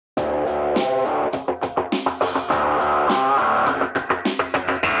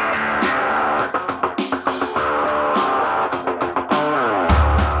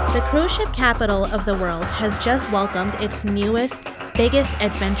ship capital of the world has just welcomed its newest, biggest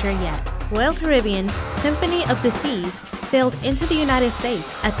adventure yet. Royal Caribbean's Symphony of the Seas sailed into the United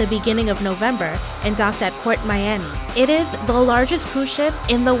States at the beginning of November and docked at Port Miami. It is the largest cruise ship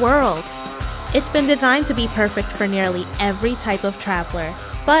in the world. It's been designed to be perfect for nearly every type of traveler.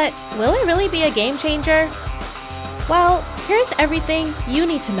 But will it really be a game changer? Well, here's everything you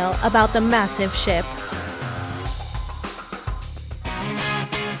need to know about the massive ship.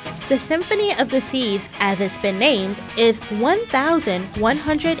 The Symphony of the Seas, as it's been named, is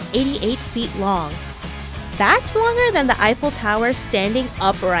 1,188 feet long. That's longer than the Eiffel Tower standing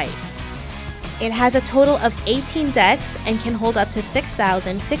upright. It has a total of 18 decks and can hold up to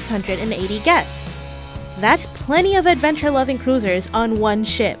 6,680 guests. That's plenty of adventure-loving cruisers on one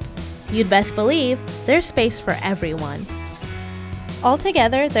ship. You'd best believe there's space for everyone.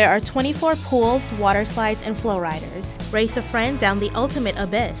 Altogether, there are 24 pools, water slides, and flow riders. Race a friend down the ultimate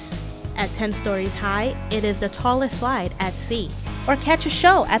abyss. At 10 stories high, it is the tallest slide at sea. Or catch a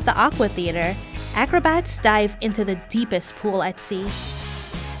show at the Aqua Theater. Acrobats dive into the deepest pool at sea.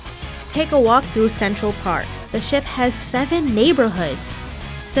 Take a walk through Central Park. The ship has 7 neighborhoods.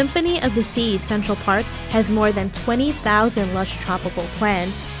 Symphony of the Seas Central Park has more than 20,000 lush tropical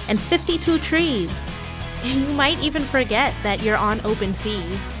plants and 52 trees. You might even forget that you're on open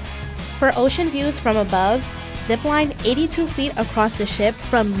seas. For ocean views from above, zipline 82 feet across the ship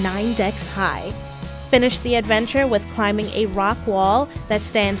from 9 decks high. Finish the adventure with climbing a rock wall that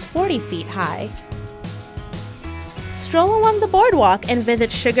stands 40 feet high. Stroll along the boardwalk and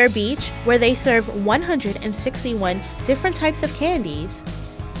visit Sugar Beach, where they serve 161 different types of candies.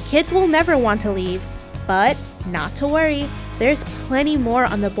 Kids will never want to leave, but not to worry, there's plenty more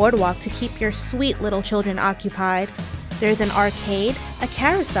on the boardwalk to keep your sweet little children occupied. There's an arcade, a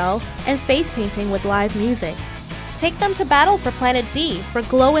carousel, and face painting with live music. Take them to Battle for Planet Z for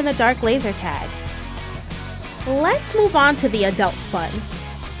glow-in-the-dark laser tag. Let's move on to the adult fun.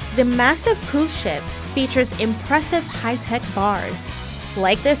 The massive cruise ship features impressive high-tech bars,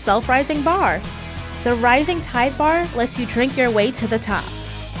 like this self-rising bar. The Rising Tide bar lets you drink your way to the top.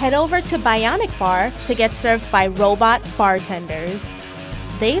 Head over to Bionic Bar to get served by robot bartenders.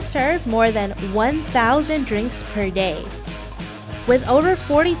 They serve more than 1,000 drinks per day. With over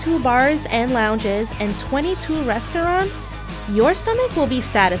 42 bars and lounges and 22 restaurants, your stomach will be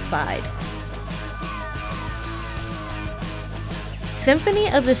satisfied. Symphony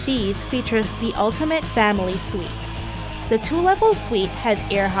of the Seas features the ultimate family suite. The 2-level suite has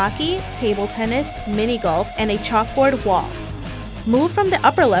air hockey, table tennis, mini golf, and a chalkboard wall. Move from the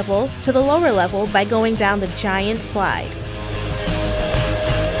upper level to the lower level by going down the giant slide.